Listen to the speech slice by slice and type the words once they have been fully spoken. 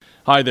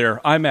Hi there,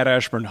 I'm Matt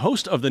Ashburn,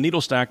 host of the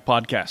NeedleStack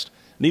podcast.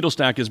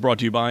 NeedleStack is brought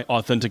to you by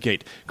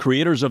Authenticate,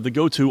 creators of the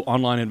go-to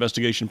online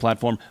investigation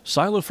platform,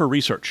 Silo for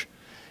Research.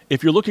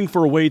 If you're looking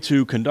for a way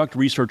to conduct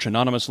research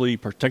anonymously,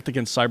 protect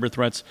against cyber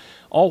threats,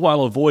 all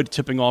while avoid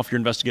tipping off your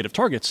investigative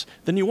targets,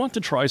 then you want to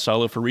try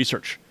Silo for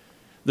Research.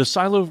 The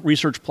Silo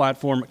Research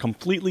platform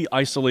completely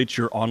isolates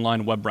your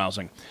online web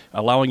browsing,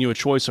 allowing you a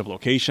choice of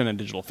location and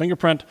digital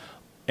fingerprint,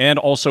 and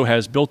also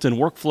has built-in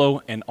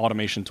workflow and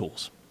automation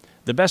tools.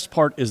 The best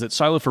part is that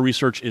Silo for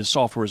Research is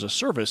software as a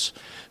service,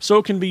 so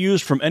it can be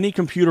used from any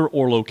computer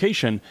or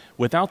location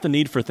without the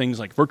need for things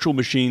like virtual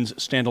machines,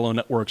 standalone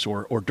networks,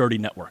 or dirty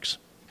networks.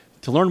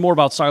 To learn more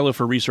about Silo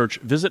for Research,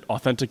 visit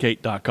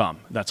authenticate.com.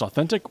 That's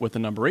authentic with the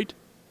number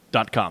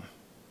 8.com.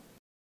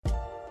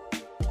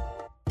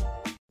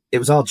 It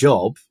was our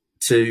job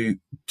to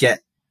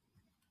get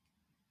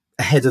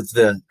ahead of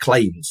the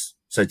claims,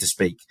 so to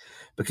speak,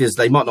 because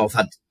they might not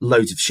have had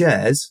loads of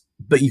shares,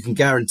 but you can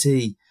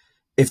guarantee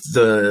if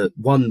the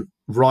one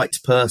right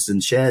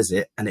person shares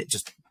it and it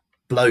just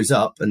blows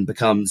up and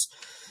becomes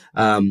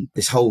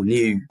this whole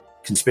new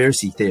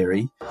conspiracy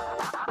theory.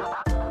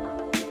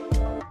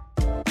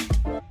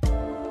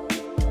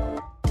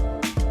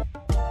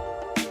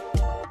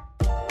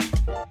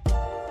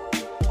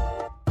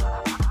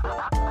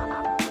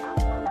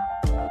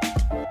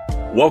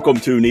 Welcome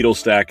to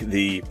NeedleStack,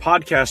 the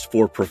podcast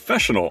for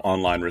professional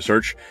online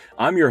research.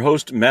 I'm your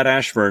host, Matt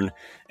Ashburn,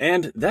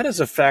 and that is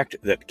a fact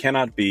that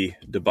cannot be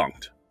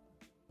debunked.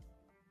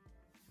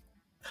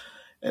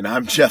 And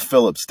I'm Jeff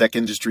Phillips, tech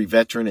industry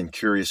veteran and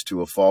curious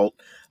to a fault.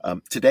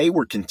 Today,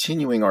 we're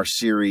continuing our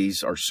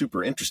series, our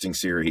super interesting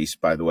series,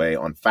 by the way,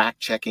 on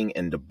fact-checking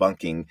and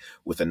debunking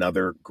with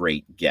another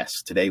great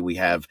guest. Today, we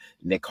have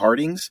Nick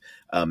Hardings.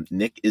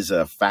 Nick is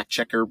a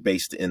fact-checker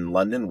based in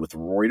London with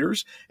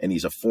Reuters, and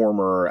he's a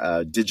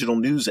former digital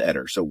news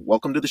editor. So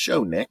welcome to the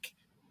show, Nick.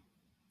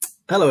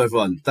 Hello,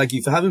 everyone. Thank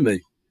you for having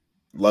me.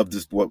 Love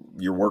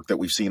your work that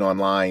we've seen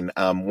online.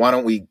 Why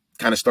don't we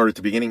kind of start at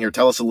the beginning here?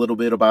 Tell us a little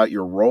bit about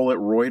your role at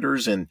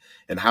Reuters and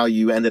how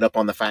you ended up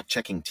on the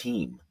fact-checking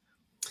team.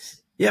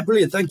 Yeah,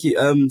 brilliant. Thank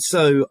you.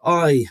 So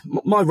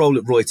my role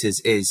at Reuters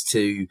is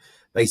to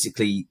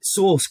basically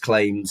source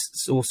claims,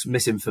 source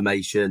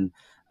misinformation,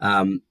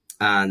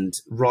 and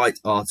write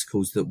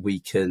articles that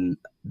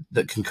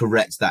can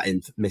correct that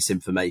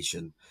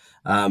misinformation.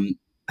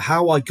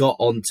 How I got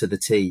onto the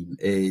team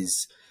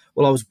is,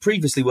 well, I was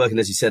previously working,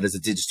 as you said, as a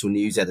digital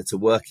news editor,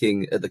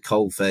 working at the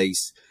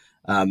coalface,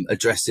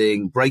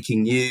 addressing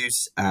breaking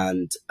news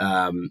and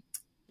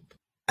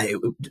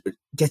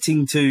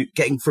getting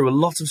through a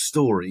lot of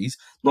stories,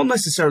 not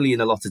necessarily in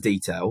a lot of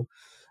detail,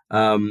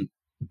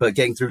 but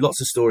getting through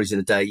lots of stories in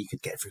a day. You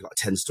could get through like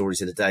 10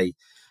 stories in a day.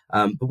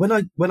 But when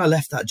I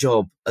left that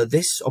job,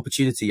 this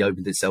opportunity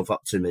opened itself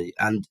up to me,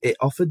 and it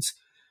offered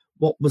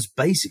what was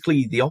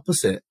basically the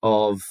opposite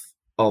of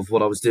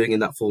what I was doing in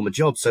that former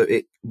job. So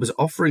it was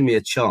offering me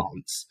a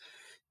chance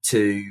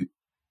to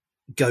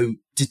go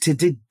to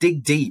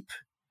dig deep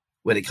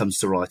when it comes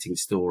to writing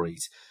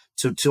stories,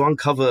 to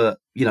uncover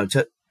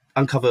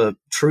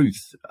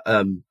truth,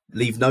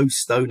 leave no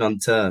stone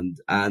unturned.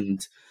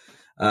 And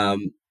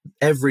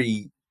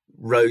every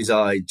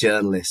rose-eyed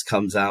journalist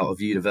comes out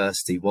of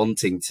university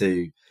wanting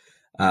to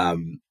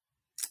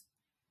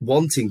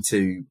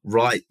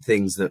write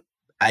things that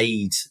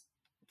aid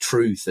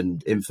truth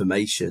and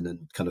information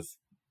and kind of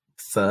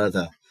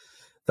further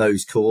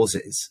those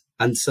causes.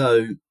 And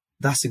so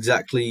that's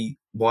exactly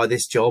why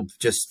this job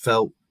just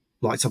felt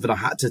like something I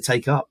had to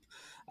take up,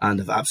 and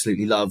have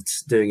absolutely loved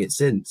doing it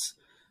since.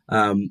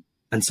 And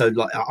so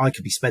like I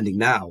could be spending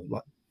now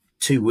like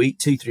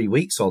 3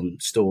 weeks on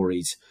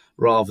stories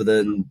rather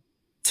than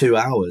 2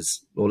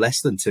 hours or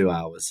less than 2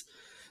 hours.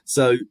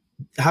 So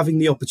having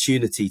the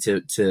opportunity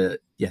to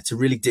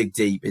really dig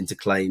deep into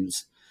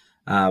claims,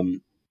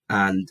 and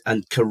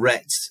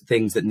correct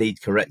things that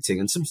need correcting,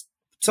 and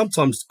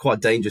sometimes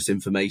quite dangerous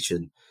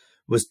information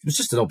was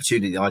just an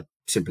opportunity I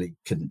simply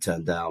couldn't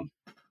turn down.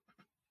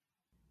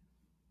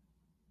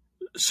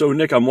 So,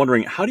 Nick, I'm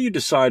wondering, how do you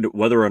decide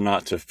whether or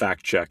not to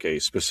fact-check a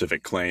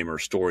specific claim or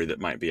story that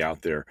might be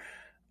out there?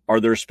 Are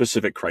there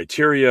specific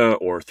criteria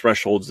or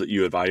thresholds that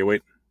you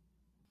evaluate?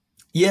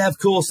 Yeah, of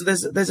course.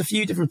 There's a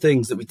few different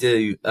things that we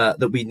do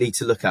that we need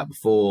to look at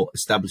before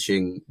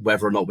establishing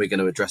whether or not we're going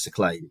to address a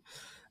claim.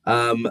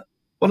 One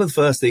of the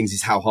first things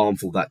is how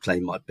harmful that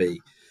claim might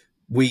be.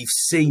 We've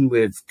seen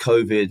with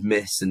COVID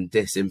myths and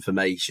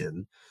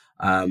disinformation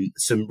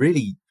some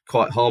really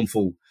quite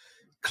harmful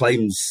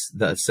claims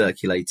that have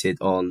circulated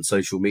on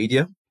social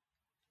media.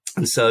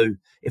 And so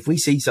if we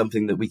see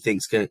something that we think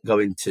is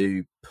going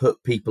to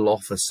put people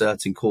off a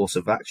certain course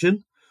of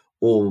action,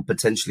 or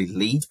potentially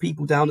lead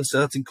people down a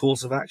certain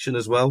course of action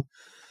as well,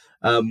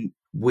 that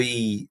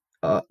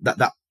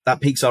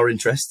piques our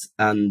interest,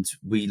 and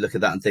we look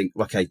at that and think,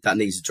 okay, that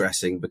needs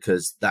addressing,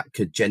 because that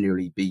could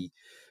genuinely be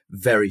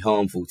very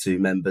harmful to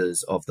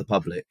members of the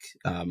public.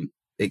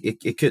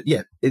 It could,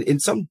 yeah. In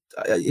some,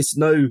 it's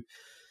no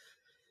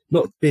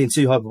not being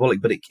too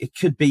hyperbolic, but it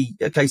could be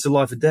a case of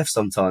life and death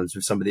sometimes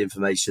with some of the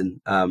information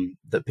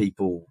that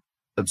people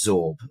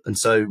absorb. And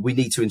so we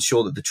need to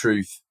ensure that the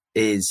truth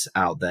is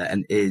out there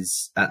and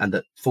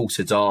that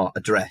falsehoods are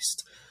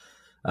addressed.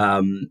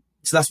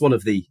 So that's one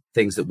of the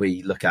things that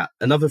we look at.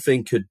 Another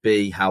thing could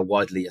be how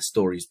widely a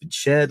story has been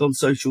shared on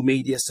social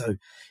media. So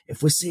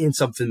if we're seeing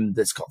something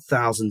that's got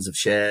thousands of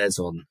shares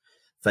on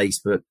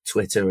Facebook,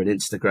 Twitter, and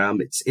Instagram,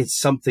 it's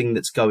something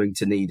that's going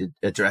to need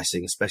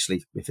addressing,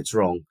 especially if it's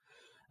wrong.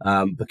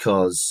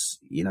 Because,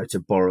 you know, to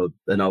borrow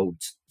an old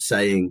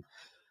saying,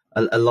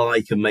 a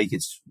lie can make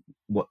its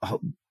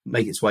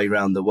way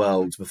around the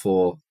world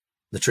before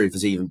the truth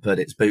has even put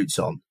its boots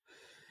on.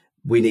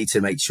 We need to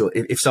make sure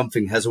if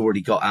something has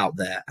already got out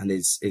there and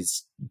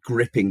is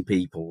gripping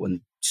people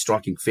and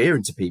striking fear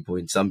into people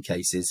in some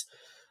cases,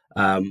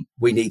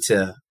 we need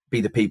to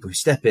be the people who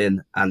step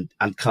in and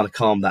kind of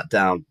calm that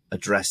down,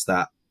 address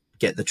that,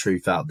 get the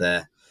truth out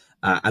there.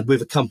 And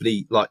with a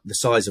company like the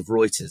size of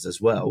Reuters as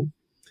well,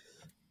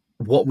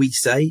 what we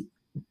say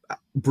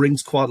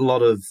brings quite a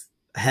lot of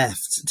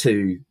heft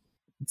to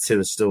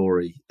a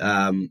story.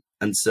 And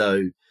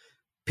so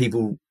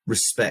people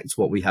respect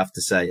what we have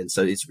to say. And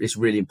so it's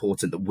really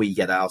important that we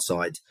get our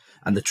side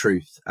and the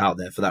truth out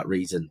there for that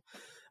reason.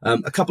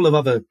 A couple of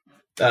other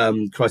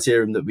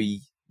criterion that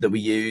we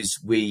use,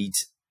 we'd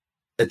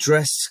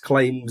address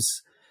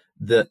claims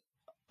that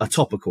are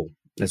topical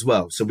as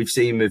well. So we've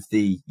seen with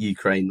the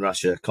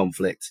Ukraine-Russia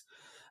conflict,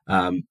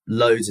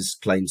 loads of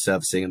claim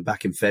surfacing, and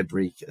back in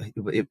February,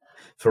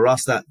 for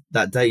us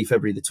that day,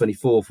 February the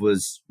 24th,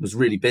 was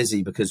really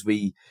busy because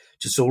we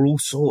just saw all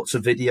sorts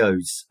of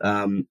videos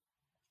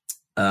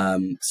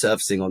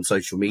surfacing on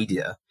social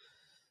media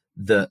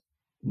that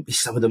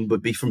some of them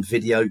would be from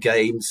video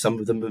games, some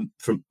of them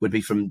would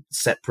be from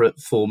separate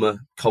former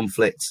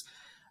conflicts.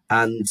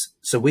 And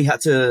so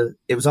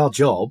it was our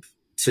job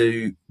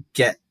to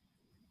get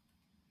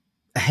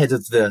ahead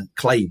of the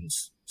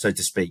claims, so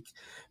to speak,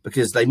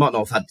 because they might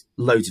not have had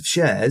loads of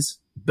shares,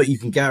 but you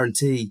can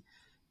guarantee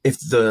if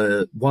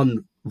the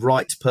one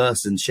right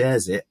person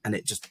shares it and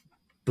it just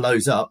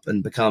blows up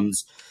and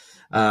becomes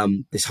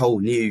this whole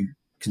new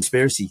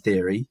conspiracy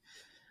theory,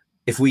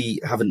 if we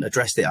haven't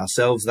addressed it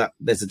ourselves, that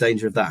there's a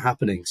danger of that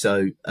happening.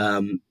 So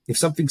if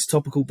something's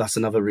topical, that's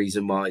another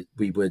reason why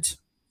we would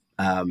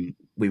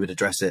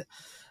address it.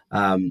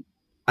 And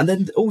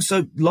then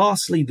also,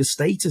 lastly, the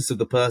status of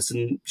the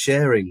person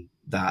sharing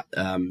that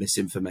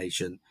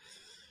misinformation.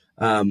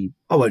 I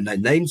won't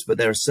name names, but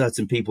there are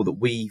certain people that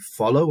we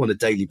follow on a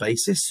daily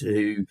basis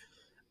who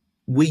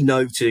we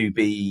know to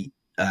be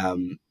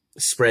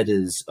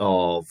spreaders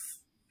of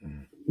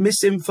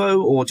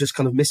misinfo or just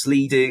kind of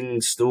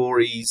misleading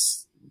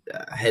stories,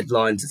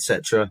 headlines,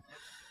 etc.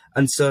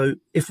 And so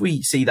if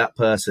we see that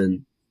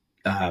person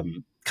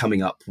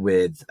coming up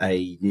with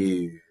a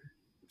new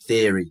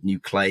theory, new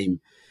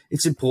claim,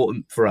 it's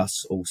important for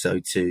us also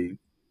to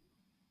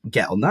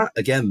get on that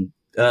again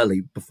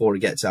early before it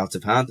gets out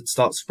of hand and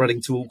start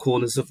spreading to all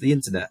corners of the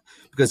internet.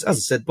 Because as I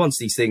said, once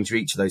these things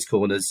reach those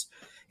corners,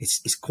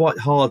 it's quite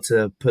hard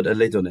to put a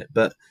lid on it.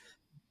 But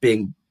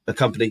being a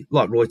company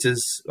like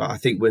Reuters, I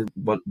think we're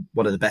one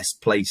of the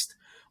best placed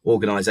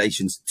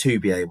organizations to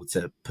be able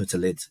to put a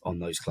lid on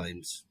those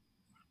claims.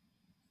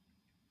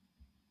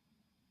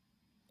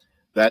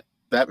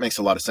 That makes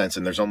a lot of sense.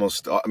 And there's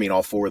almost, I mean,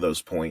 all four of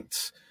those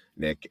points,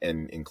 Nick,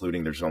 and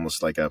including there's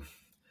almost like a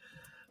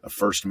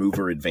first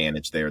mover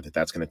advantage there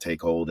that's going to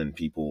take hold and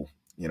people,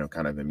 you know,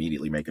 kind of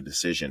immediately make a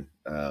decision.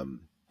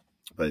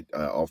 But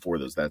all four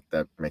of those,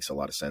 that makes a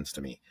lot of sense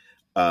to me.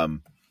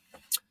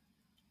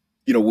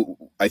 You know,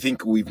 I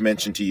think we've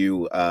mentioned to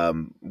you,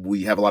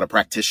 we have a lot of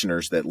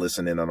practitioners that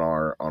listen in on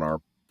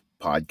our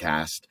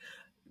podcast.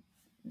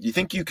 Do you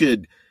think you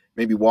could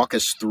maybe walk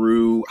us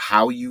through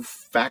how you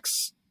fact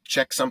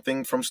check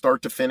something from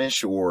start to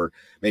finish? Or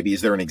maybe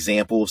is there an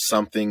example of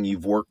something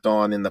you've worked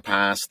on in the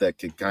past that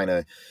could kind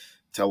of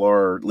tell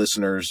our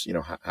listeners, you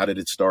know, how did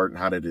it start and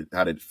how did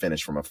it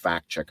finish from a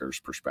fact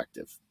checker's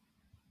perspective?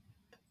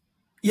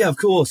 Yeah, of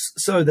course.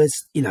 So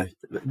there's, you know,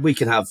 we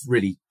can have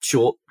really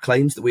short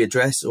claims that we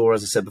address, or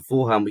as I said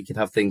beforehand, we can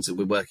have things that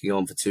we're working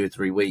on for 2 or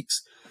 3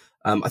 weeks.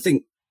 I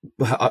think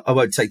I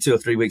won't take 2 or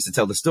 3 weeks to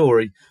tell the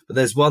story, but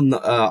there's one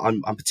that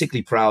I'm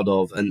particularly proud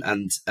of, and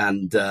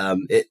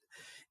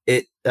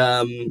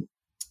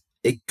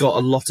it got a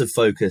lot of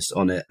focus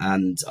on it,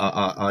 and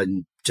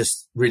I'm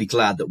just really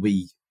glad that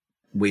we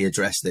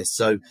addressed this.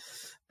 So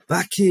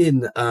back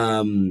in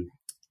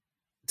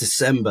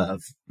December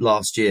of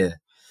last year,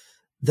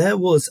 there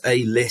was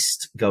a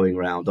list going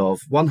around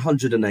of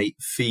 108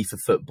 FIFA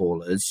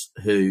footballers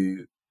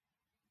who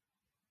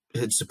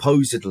had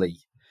supposedly,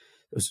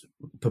 it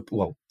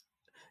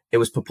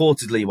was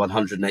purportedly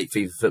 108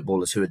 FIFA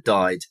footballers who had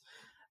died,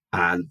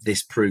 and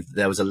this proved that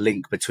there was a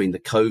link between the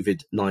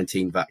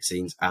COVID-19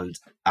 vaccines and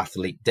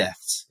athlete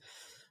deaths.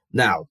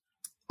 Now,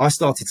 I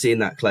started seeing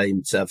that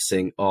claim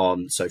surfacing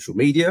on social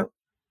media,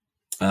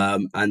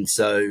 and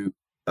so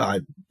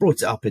I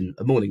brought it up in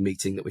a morning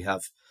meeting that we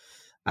have,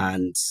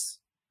 and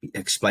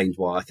explained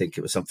why I think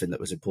it was something that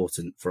was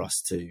important for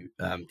us to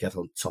get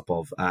on top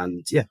of.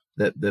 And yeah,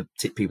 the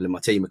people in my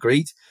team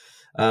agreed,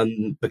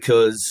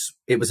 because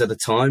it was at a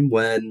time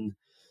when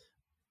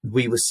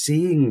we were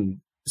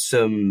seeing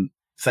some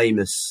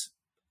famous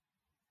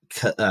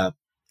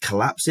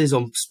collapses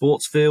on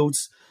sports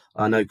fields.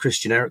 I know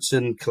Christian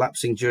Eriksen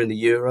collapsing during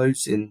the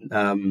Euros in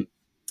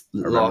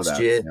last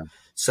year. Yeah.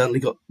 Certainly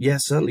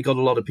got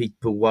a lot of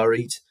people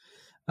worried.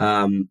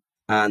 And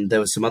there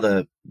were some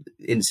other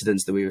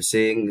incidents that we were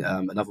seeing.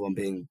 Another one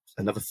being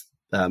another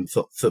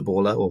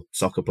footballer or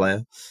soccer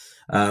player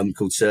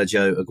called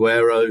Sergio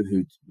Aguero,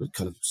 who was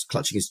kind of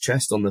clutching his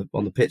chest on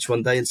the pitch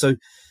one day, and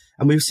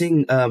we were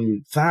seeing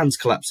fans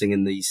collapsing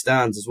in the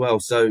stands as well.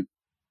 So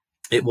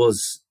it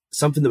was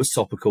something that was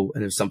topical,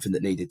 and it was something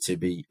that needed to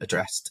be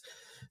addressed.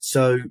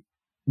 So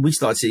we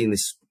started seeing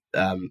this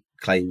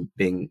claim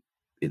being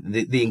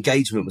the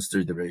engagement was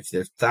through the roof.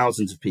 There were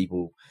thousands of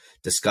people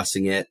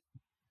discussing it,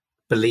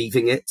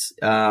 believing it,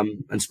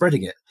 and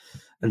spreading it.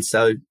 And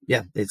so,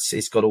 yeah,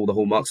 it's got all the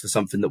hallmarks for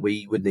something that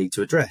we would need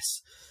to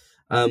address.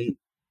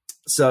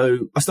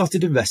 So I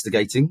started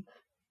investigating,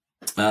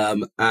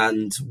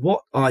 and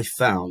what I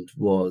found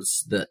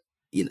was that,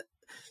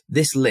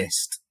 this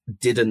list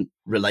didn't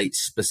relate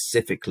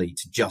specifically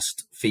to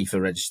just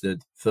FIFA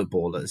registered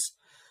footballers.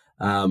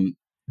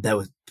 There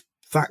were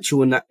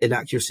factual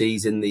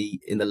inaccuracies in the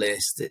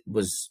list. It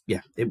was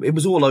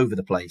all over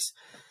the place.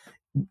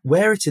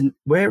 Where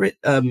it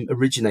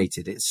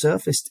originated, it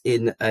surfaced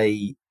in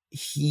a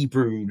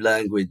Hebrew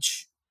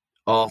language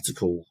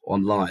article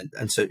online,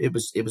 and so it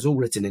was all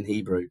written in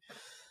Hebrew.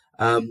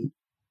 And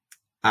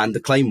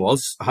the claim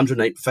was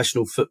 108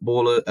 professional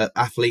footballer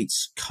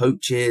athletes,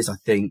 coaches, I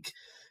think,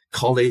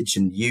 college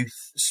and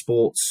youth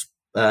sports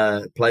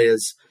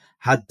players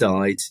had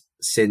died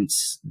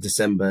since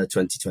December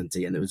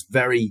 2020, and it was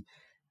very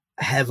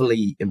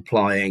heavily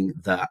implying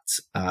that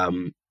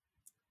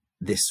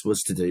this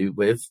was to do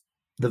with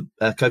the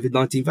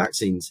COVID-19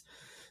 vaccines.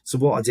 So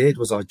what I did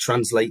was I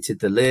translated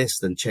the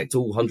list and checked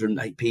all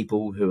 108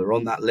 people who were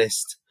on that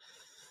list.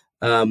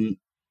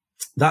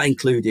 That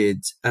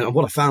included, and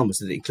what I found was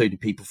that it included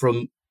people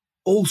from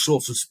all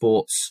sorts of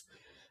sports,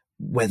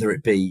 whether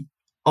it be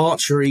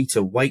archery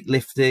to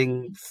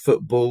weightlifting,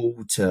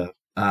 football to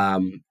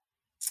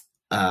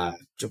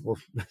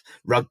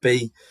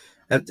rugby,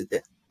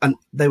 and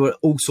they were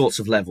all sorts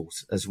of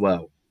levels as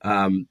well.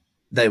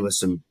 There were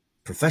some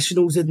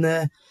professionals in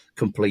there,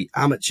 complete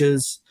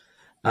amateurs.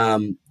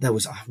 I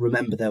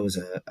remember there was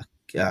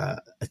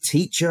a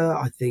teacher,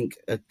 I think,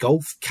 a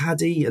golf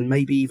caddy, and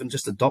maybe even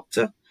just a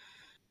doctor.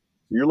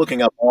 You're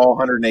looking up all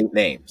 108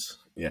 names.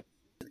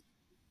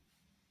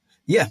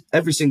 Yeah,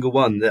 every single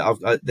one.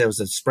 There was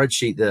a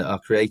spreadsheet that I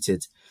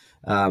created,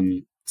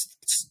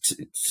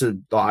 so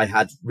I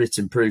had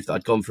written proof that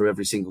I'd gone through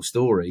every single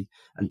story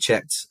and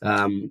checked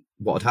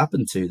what had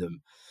happened to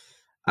them.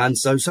 And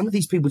so some of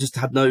these people just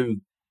had no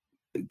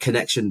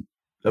connection,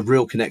 a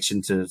real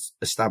connection to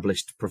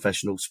established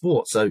professional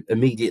sport. So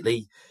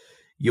immediately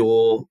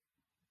you're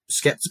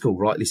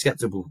rightly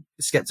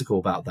skeptical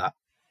about that.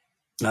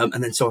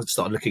 And then so I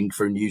started looking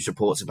through news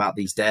reports about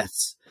these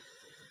deaths.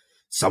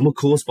 Some were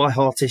caused by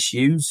heart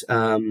issues.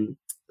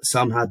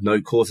 Some had no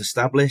cause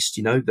established.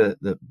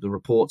 The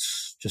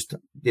reports just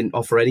didn't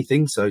offer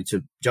anything. So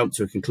to jump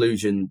to a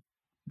conclusion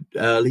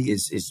early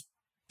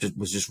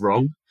was just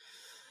wrong.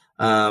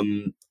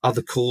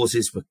 Other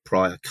causes were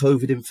prior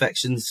COVID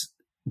infections.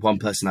 One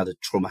person had a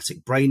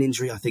traumatic brain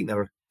injury. I think there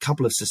were a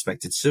couple of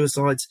suspected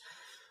suicides.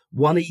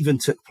 One even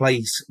took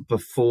place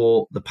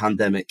before the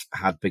pandemic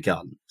had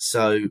begun.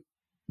 So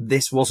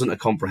this wasn't a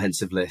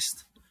comprehensive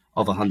list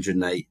of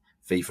 108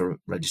 FIFA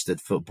registered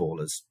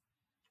footballers,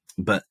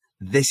 but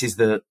that's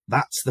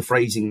the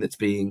phrasing that's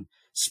being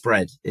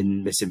spread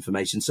in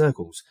misinformation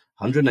circles.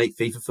 108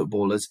 FIFA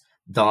footballers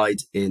died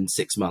in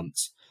 6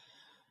 months.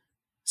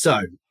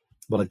 So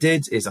what I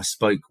did is I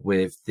spoke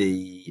with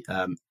the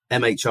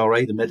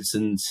MHRA, the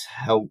Medicine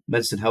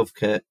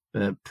Healthcare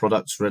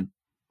Products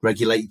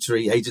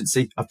Regulatory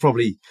Agency. I've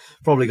probably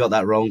got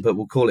that wrong, but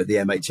we'll call it the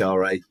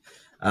MHRA.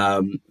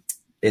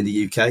 In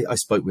the UK, I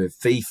spoke with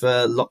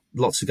FIFA,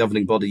 lots of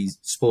governing bodies,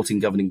 sporting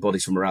governing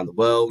bodies from around the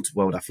world,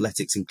 World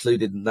Athletics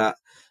included in that,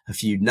 a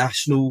few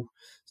national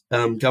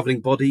governing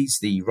bodies,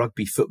 the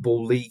Rugby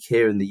Football League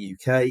here in the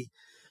UK,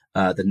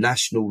 the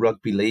National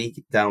Rugby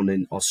League down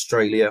in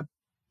Australia.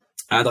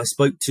 And I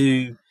spoke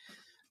to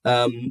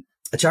a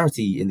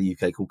charity in the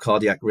UK called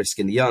Cardiac Risk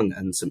in the Young,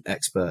 and some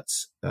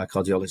experts,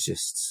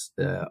 cardiologists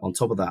on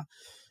top of that.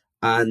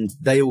 And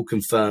they all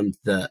confirmed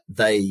that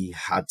they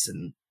had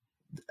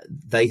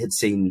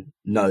seen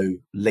no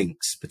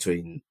links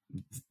between,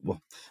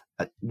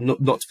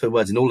 not to put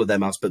words in all of their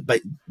mouths, but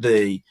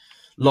the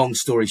long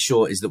story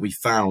short is that we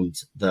found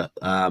that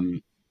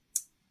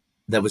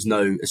there was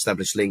no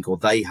established link, or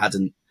they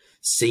hadn't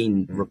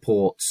seen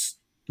reports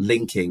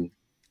linking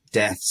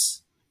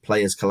deaths,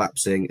 players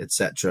collapsing,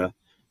 etc.,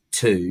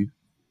 to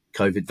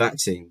COVID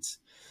vaccines.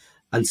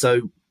 And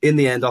so in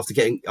the end,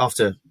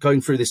 after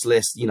going through this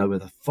list,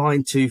 with a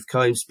fine-tooth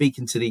comb,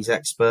 speaking to these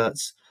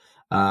experts,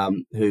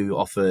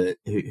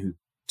 who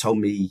told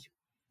me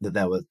that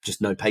there were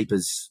just no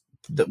papers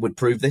that would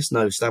prove this,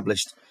 no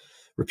established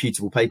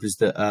reputable papers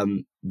that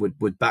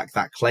would back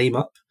that claim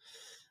up.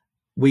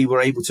 We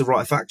were able to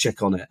write a fact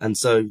check on it. And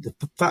so the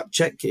fact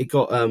check, it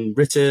got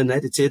written,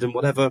 edited and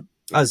whatever,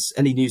 as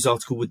any news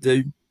article would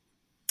do.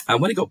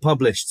 And when it got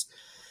published,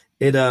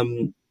 it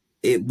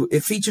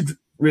featured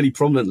really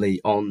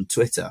prominently on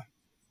Twitter.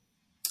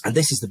 And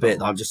this is the bit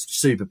that I'm just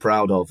super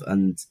proud of.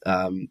 And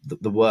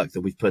the work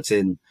that we've put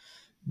in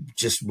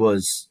just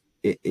was,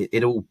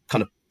 it all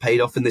kind of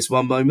paid off in this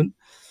one moment.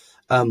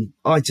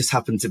 I just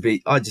happened to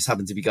be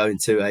going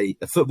to a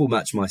football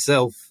match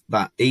myself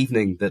that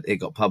evening that it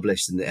got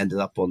published, and it ended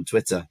up on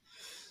Twitter.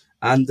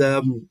 And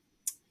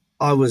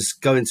I was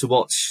going to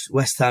watch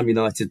West Ham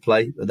United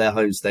play at their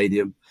home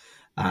stadium,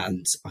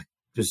 and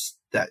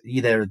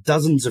there are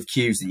dozens of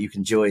queues that you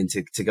can join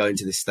to go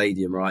into this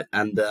stadium, right?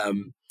 And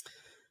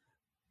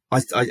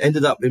I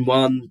ended up in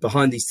one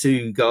behind these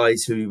two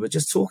guys who were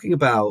just talking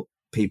about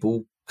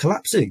people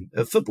collapsing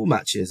at football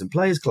matches and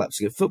players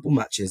collapsing at football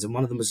matches. And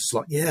one of them was just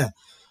like, yeah,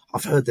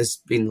 I've heard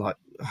there's been like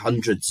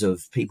hundreds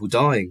of people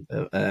dying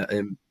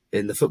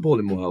in the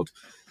footballing world.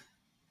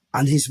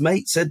 And his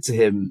mate said to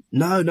him,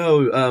 no,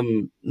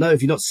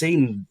 have you not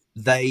seen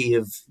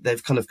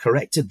they've kind of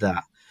corrected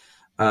that.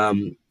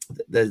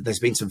 There's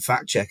been some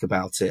fact check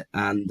about it,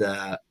 and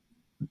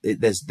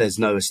there's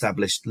no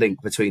established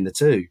link between the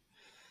two.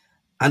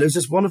 And it was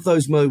just one of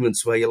those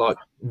moments where you're like,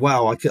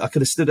 wow, I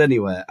could have stood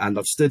anywhere, and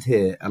I've stood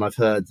here and I've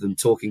heard them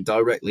talking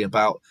directly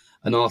about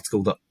an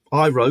article that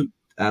I wrote,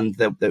 and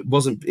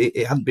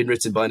it hadn't been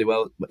written by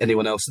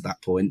anyone else at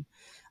that point.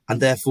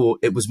 And therefore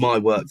it was my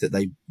work that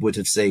they would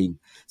have seen.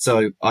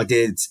 So I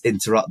did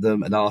interrupt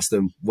them and ask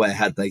them where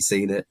had they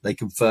seen it. They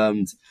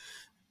confirmed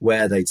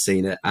where they'd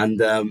seen it. And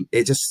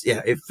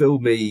it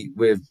filled me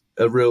with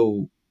a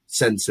real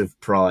sense of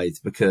pride,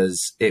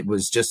 because it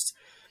was just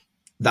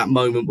that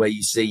moment where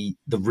you see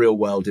the real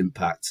world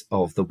impact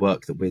of the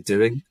work that we're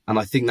doing. And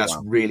I think that's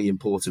really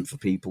important for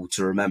people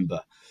to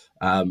remember,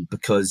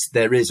 because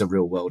there is a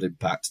real world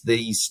impact.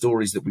 These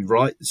stories that we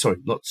write,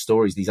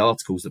 these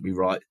articles that we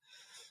write,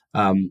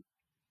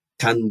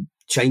 can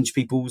change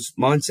people's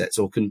mindsets,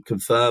 or can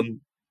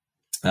confirm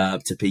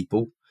to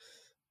people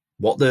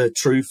what the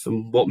truth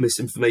and what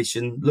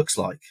misinformation looks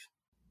like.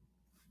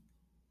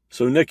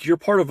 So, Nick, you're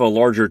part of a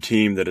larger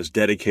team that is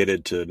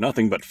dedicated to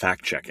nothing but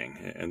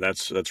fact-checking, and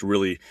that's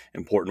really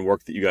important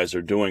work that you guys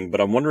are doing.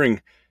 But I'm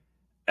wondering,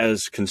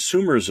 as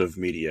consumers of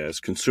media, as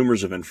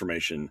consumers of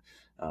information,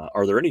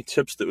 are there any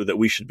tips that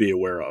we should be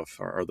aware of?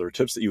 Are there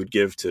tips that you would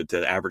give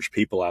to average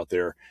people out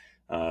there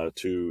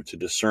to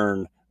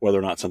discern whether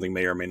or not something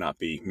may or may not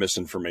be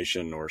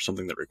misinformation or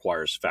something that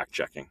requires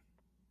fact-checking?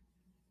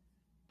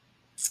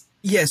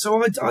 Yeah,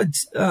 so I'd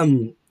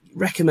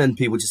recommend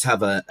people just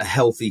have a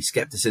healthy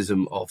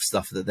skepticism of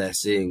stuff that they're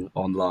seeing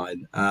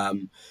online.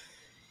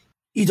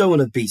 You don't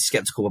want to be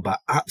skeptical about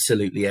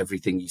absolutely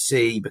everything you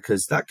see,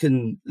 because that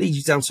can lead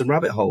you down some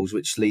rabbit holes,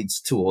 which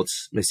leads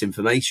towards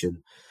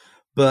misinformation.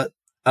 But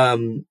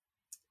so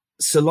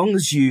long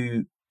as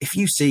if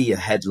you see a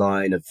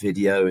headline, a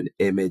video, an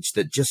image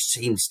that just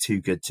seems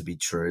too good to be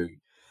true,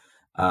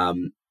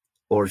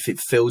 or if it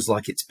feels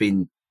like it's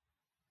been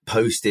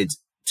posted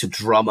to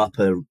drum up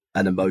an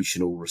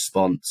emotional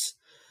response,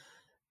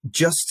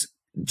 just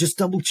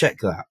double check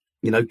that.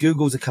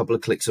 Google's a couple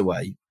of clicks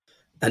away.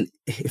 And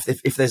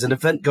if there's an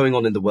event going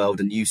on in the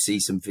world and you see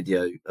some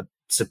video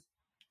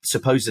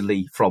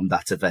supposedly from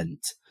that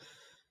event,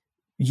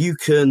 you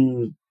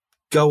can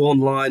go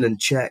online and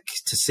check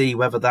to see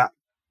whether the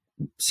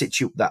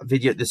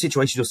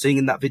situation you're seeing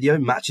in that video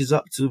matches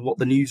up to what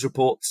the news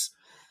reports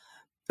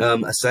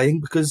are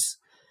saying. Because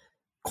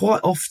quite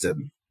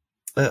often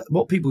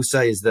what people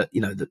say is that,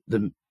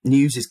 the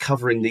news is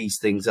covering these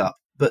things up.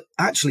 But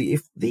actually,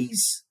 if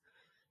these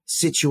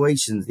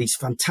situations, these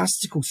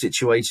fantastical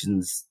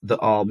situations that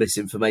are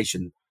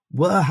misinformation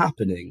were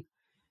happening,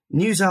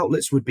 news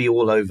outlets would be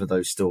all over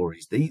those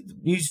stories. The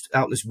news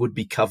outlets would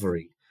be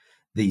covering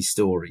these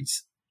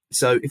stories.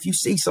 So if you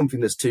see something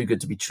that's too good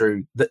to be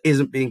true that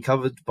isn't being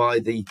covered by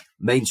the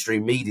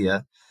mainstream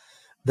media,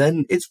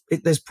 then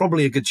there's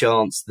probably a good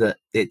chance that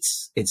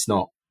it's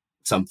not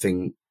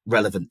something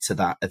relevant to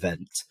that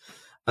event.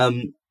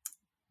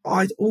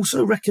 I'd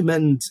also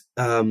recommend,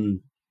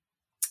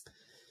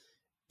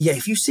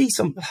 if you see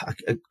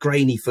a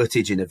grainy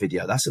footage in a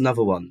video, that's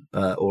another one,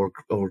 or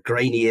a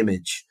grainy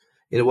image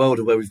in a world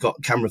where we've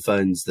got camera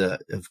phones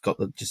that have got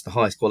just the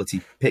highest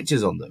quality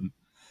pictures on them,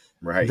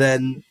 right?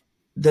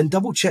 Then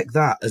double check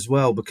that as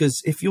well,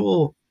 because if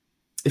you're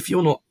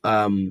not,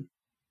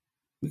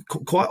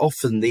 quite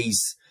often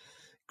these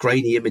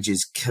grainy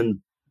images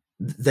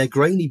they're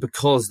grainy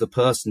because the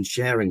person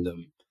sharing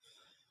them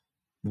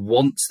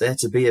wants there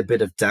to be a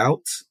bit of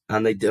doubt,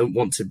 and they don't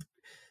want to.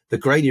 The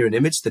grainier an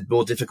image, the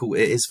more difficult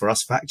it is for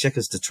us fact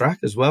checkers to track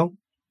as well.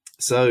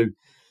 So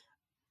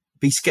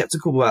be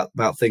skeptical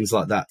about things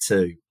like that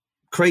too.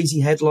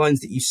 Crazy headlines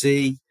that you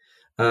see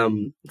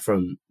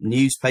from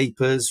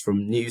newspapers,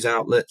 from news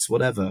outlets,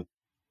 whatever.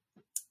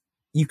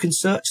 you can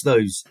search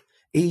those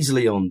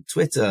easily on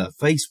Twitter,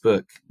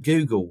 Facebook,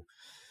 Google.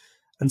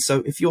 And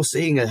so if you're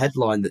seeing a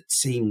headline that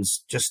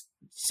seems just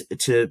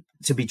to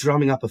be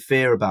drumming up a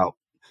fear about,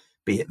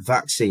 be it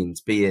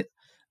vaccines, be it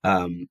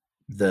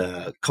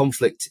the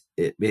conflict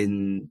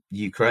in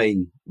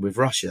Ukraine with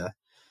Russia,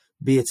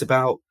 be it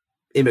about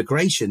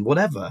immigration,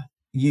 whatever,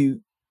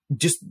 you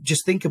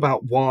just think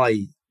about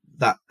why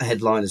that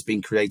headline has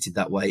been created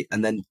that way,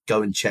 and then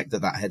go and check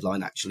that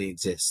headline actually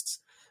exists.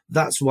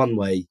 That's one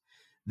way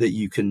that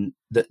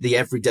that the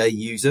everyday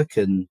user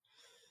can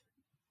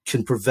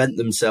prevent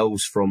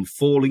themselves from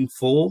falling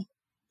for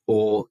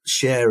or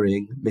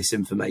sharing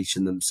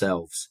misinformation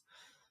themselves.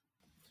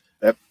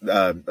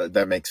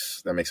 That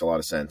makes a lot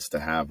of sense, to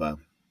have a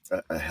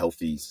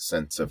healthy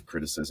sense of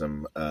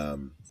criticism.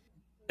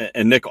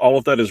 And Nick, all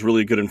of that is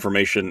really good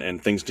information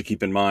and things to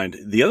keep in mind.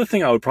 The other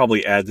thing I would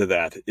probably add to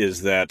that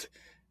is that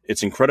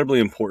it's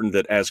incredibly important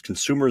that as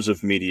consumers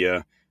of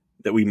media,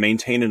 that we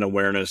maintain an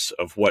awareness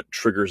of what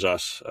triggers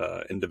us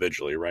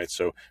individually, right?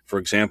 So, for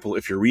example,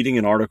 if you're reading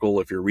an article,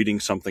 if you're reading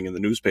something in the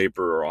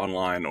newspaper or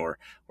online or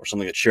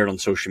something that's shared on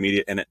social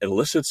media, and it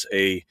elicits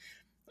a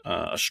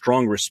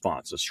strong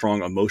response, a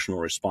strong emotional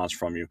response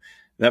from you,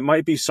 that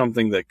might be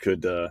something that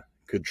could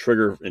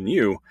trigger in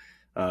you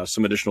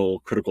some additional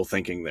critical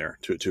thinking there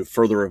to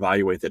further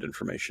evaluate that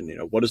information.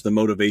 What is the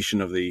motivation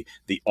of the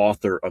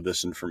author of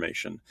this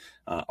information?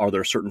 Are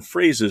there certain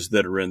phrases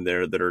that are in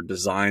there that are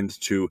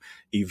designed to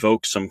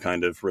evoke some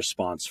kind of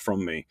response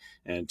from me,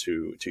 and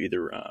to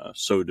either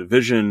sow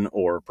division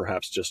or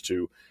perhaps just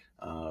to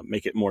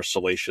make it more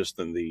salacious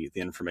than the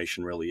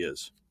information really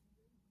is?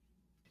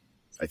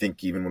 I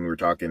think even when we were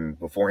talking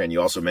beforehand,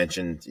 you also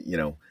mentioned,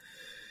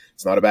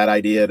 it's not a bad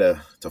idea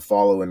to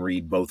follow and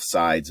read both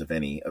sides of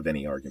any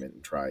argument,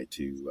 and try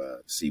to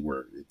see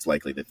where it's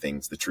likely that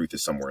the truth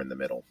is somewhere in the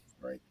middle,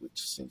 right? Which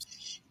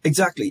seems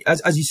exactly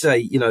as you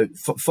say.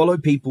 Follow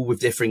people with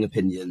differing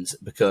opinions,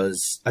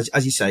 because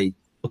as you say,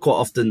 quite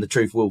often the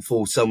truth will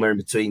fall somewhere in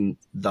between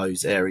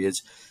those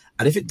areas.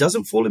 And if it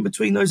doesn't fall in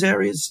between those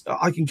areas,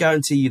 I can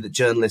guarantee you that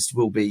journalists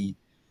will be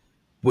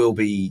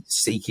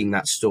seeking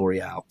that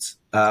story out.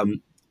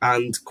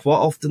 And quite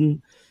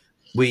often,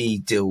 we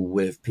deal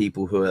with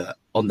people who are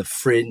on the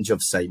fringe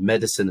of, say,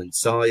 medicine and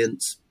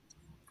science.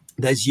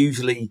 There's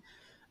usually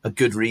a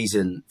good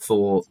reason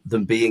for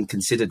them being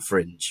considered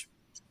fringe.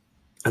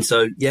 And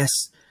so,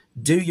 yes,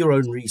 do your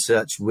own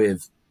research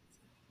with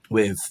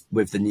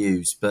the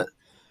news, but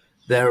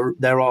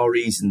there are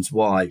reasons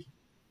why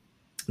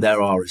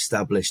there are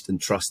established and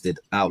trusted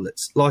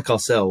outlets like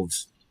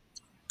ourselves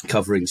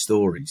covering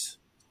stories.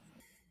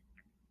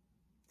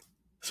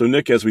 So,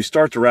 Nick, as we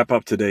start to wrap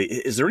up today,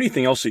 is there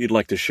anything else that you'd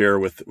like to share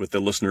with the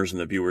listeners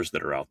and the viewers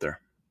that are out there?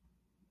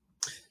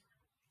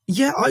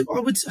 Yeah, I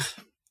would.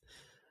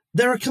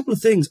 There are a couple of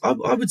things I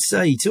would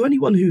say to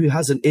anyone who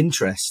has an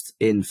interest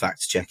in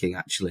fact checking.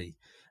 Actually,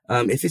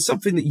 if it's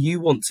something that you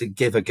want to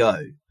give a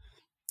go,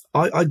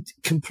 I'd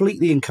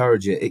completely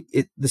encourage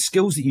it. The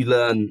skills that you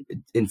learn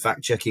in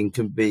fact checking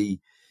can be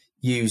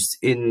used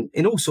in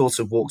all sorts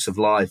of walks of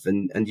life,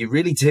 and you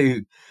really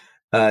do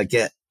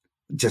get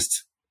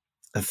just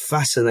a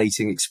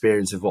fascinating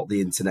experience of what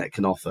the internet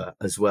can offer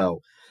as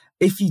well.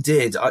 If you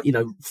did,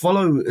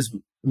 follow as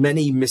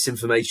many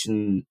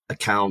misinformation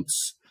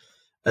accounts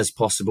as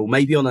possible,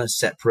 maybe on a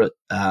separate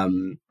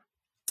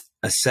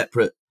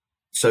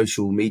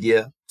social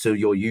media to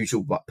your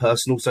usual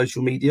personal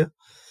social media,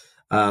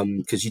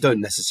 because you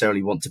don't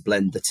necessarily want to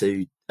blend the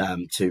two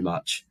too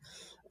much.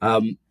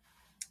 And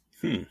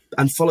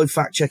follow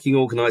fact-checking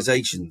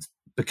organizations,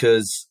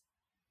 because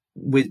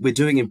we're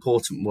doing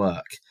important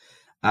work,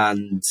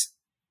 and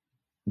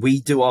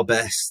we do our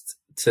best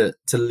to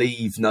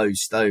leave no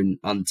stone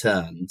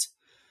unturned.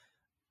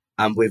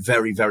 And we're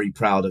very, very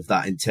proud of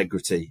that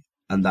integrity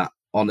and that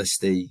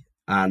honesty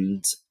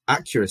and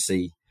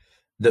accuracy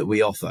that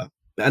we offer.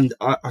 And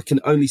I can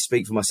only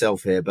speak for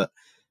myself here, but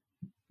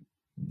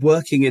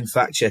working in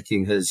fact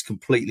checking has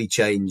completely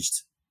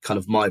changed kind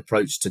of my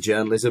approach to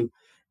journalism,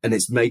 and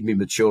it's made me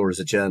mature as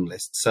a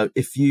journalist. So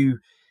if you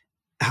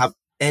have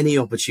any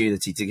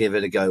opportunity to give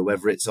it a go,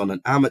 whether it's on an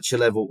amateur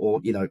level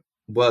or,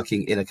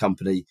 working in a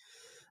company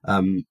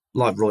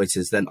like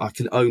Reuters, then I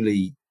can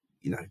only,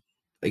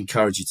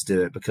 encourage you to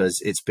do it,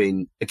 because it's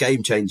been a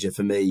game changer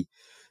for me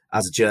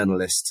as a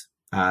journalist.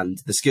 And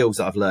the skills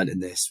that I've learned in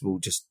this will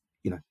just,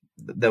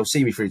 they'll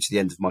see me through to the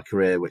end of my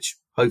career, which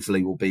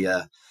hopefully will be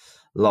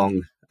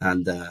long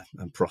and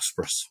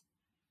prosperous.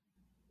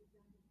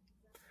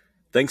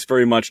 Thanks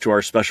very much to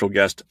our special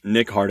guest,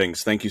 Nick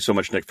Hardings. Thank you so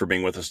much, Nick, for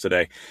being with us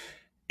today.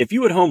 If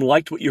you at home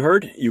liked what you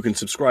heard, you can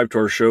subscribe to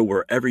our show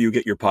wherever you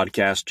get your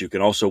podcast. You can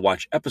also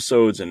watch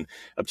episodes and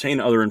obtain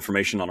other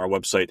information on our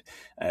website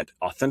at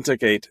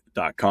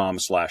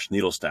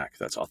authentic8.com/needlestack.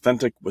 That's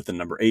authentic with the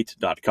number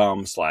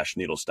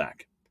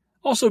 8.com/needlestack.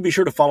 Also, be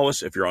sure to follow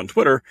us if you're on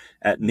Twitter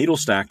at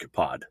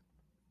NeedlestackPod.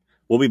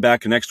 We'll be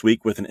back next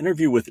week with an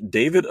interview with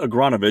David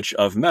Agronovich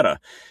of Meta,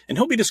 and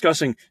he'll be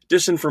discussing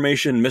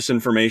disinformation,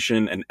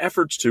 misinformation, and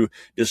efforts to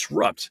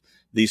disrupt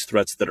these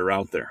threats that are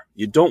out there.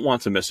 You don't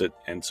want to miss it,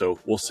 and so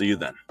we'll see you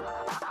then.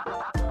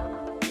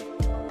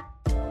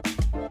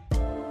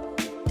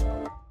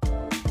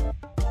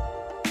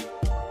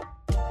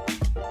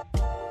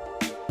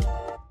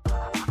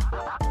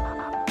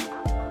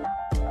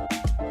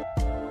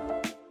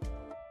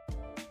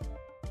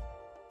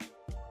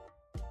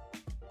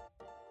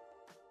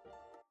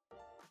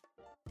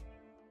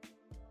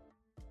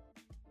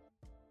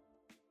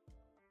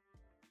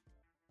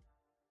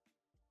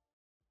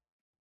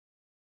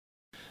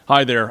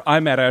 Hi there,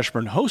 I'm Matt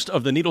Ashburn, host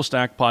of the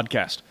Needlestack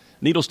podcast.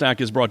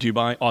 Needlestack is brought to you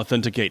by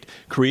Authenticate,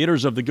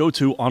 creators of the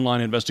go-to online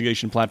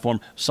investigation platform,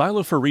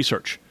 Silo for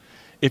Research.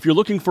 If you're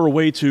looking for a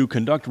way to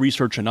conduct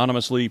research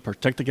anonymously,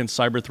 protect against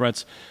cyber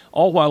threats,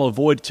 all while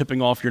avoid tipping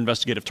off your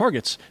investigative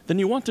targets, then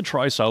you want to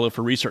try Silo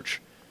for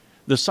Research.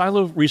 The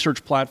Silo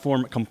Research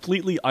platform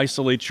completely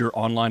isolates your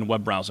online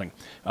web browsing,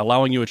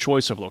 allowing you a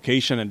choice of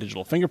location and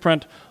digital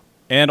fingerprint,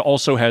 and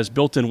also has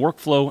built-in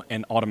workflow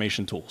and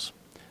automation tools.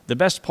 The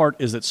best part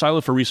is that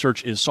Silo for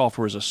Research is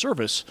software as a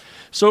service,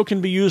 so it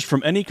can be used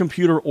from any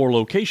computer or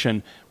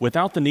location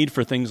without the need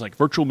for things like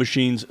virtual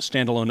machines,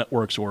 standalone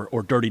networks, or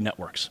dirty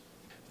networks.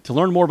 To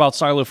learn more about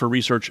Silo for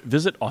Research,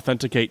 visit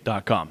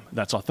authenticate.com.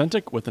 That's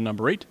authentic with the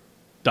number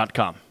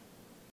 8.com.